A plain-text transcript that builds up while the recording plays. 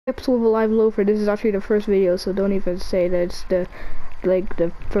Episode of alive-loafer. This is actually the first video, so don't even say that it's the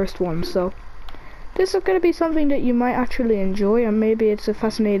first one. So this is gonna be something that you might actually enjoy, and maybe it's a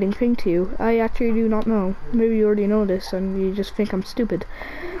fascinating thing to you. I actually do not know. Maybe you already know this and you just think I'm stupid.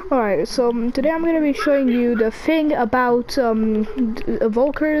 Alright, so today I'm gonna be showing you the thing about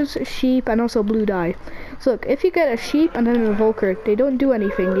Volkers, sheep, and also blue dye. So look, if you get a sheep and then a Volker, they don't do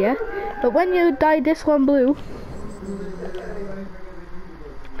anything yet, but when you dye this one blue,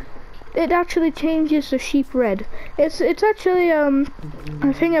 it actually changes the sheep red. It's actually a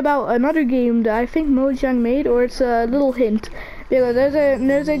thing about another game that I think Mojang made, or it's a little hint. Because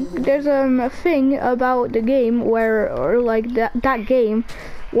there's a thing about the game where, or like that game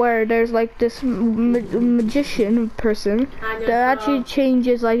where there's like this magician person that actually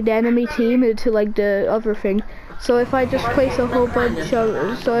changes like the enemy team into like the other thing. So if I just place a whole bunch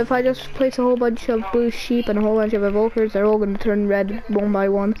of blue sheep and a whole bunch of evokers, they're all gonna turn red one by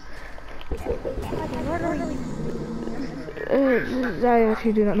one. I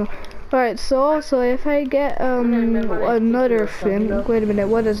actually do not know. Alright, so also if I get another thing, wait a minute,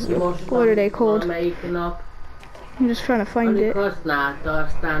 what are they called? I'm just trying to find it.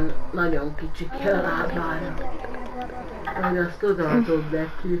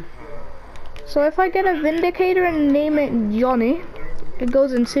 So if I get a Vindicator and name it Johnny, it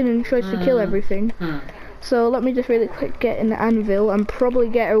goes insane and tries to kill everything. So let me just really quick get an anvil and probably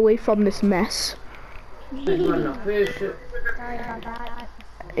get away from this mess.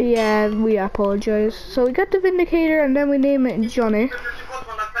 Yeah, we apologize. So we got the Vindicator and then we name it Johnny.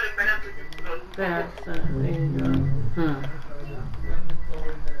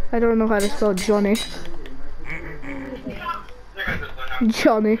 I don't know how to spell Johnny.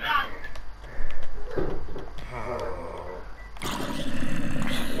 Johnny.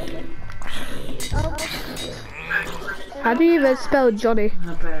 How do you even spell Johnny?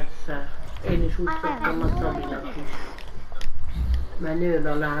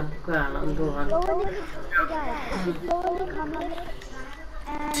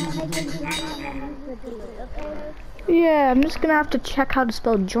 Yeah, I'm just gonna have to check how to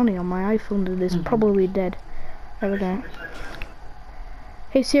spell Johnny on my iPhone that is probably dead. There we go.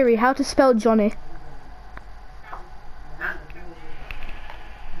 Hey Siri, how to spell Johnny?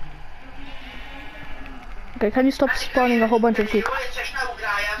 Okay, can you stop spawning a whole bunch of sheep?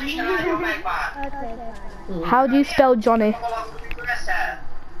 How do you spell Johnny?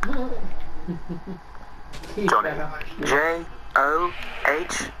 Johnny.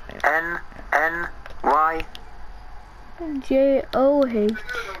 J-O-H-N-N-Y. J-O-H.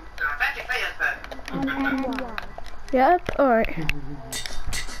 Yep, alright.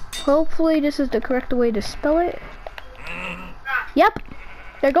 Hopefully this is the correct way to spell it. Yep!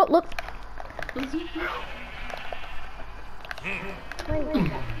 There you go, look.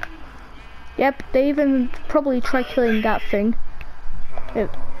 Yep, they even probably tried killing that thing.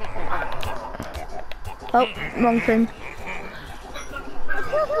 Yep. Oh, wrong thing.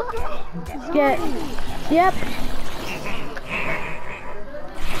 Yep.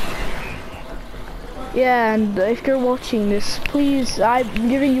 Yeah, and if you're watching this, please, I'm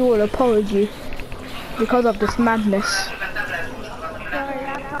giving you an apology because of this madness.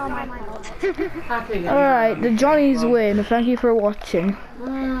 Alright, the Johnnies win. Thank you for watching.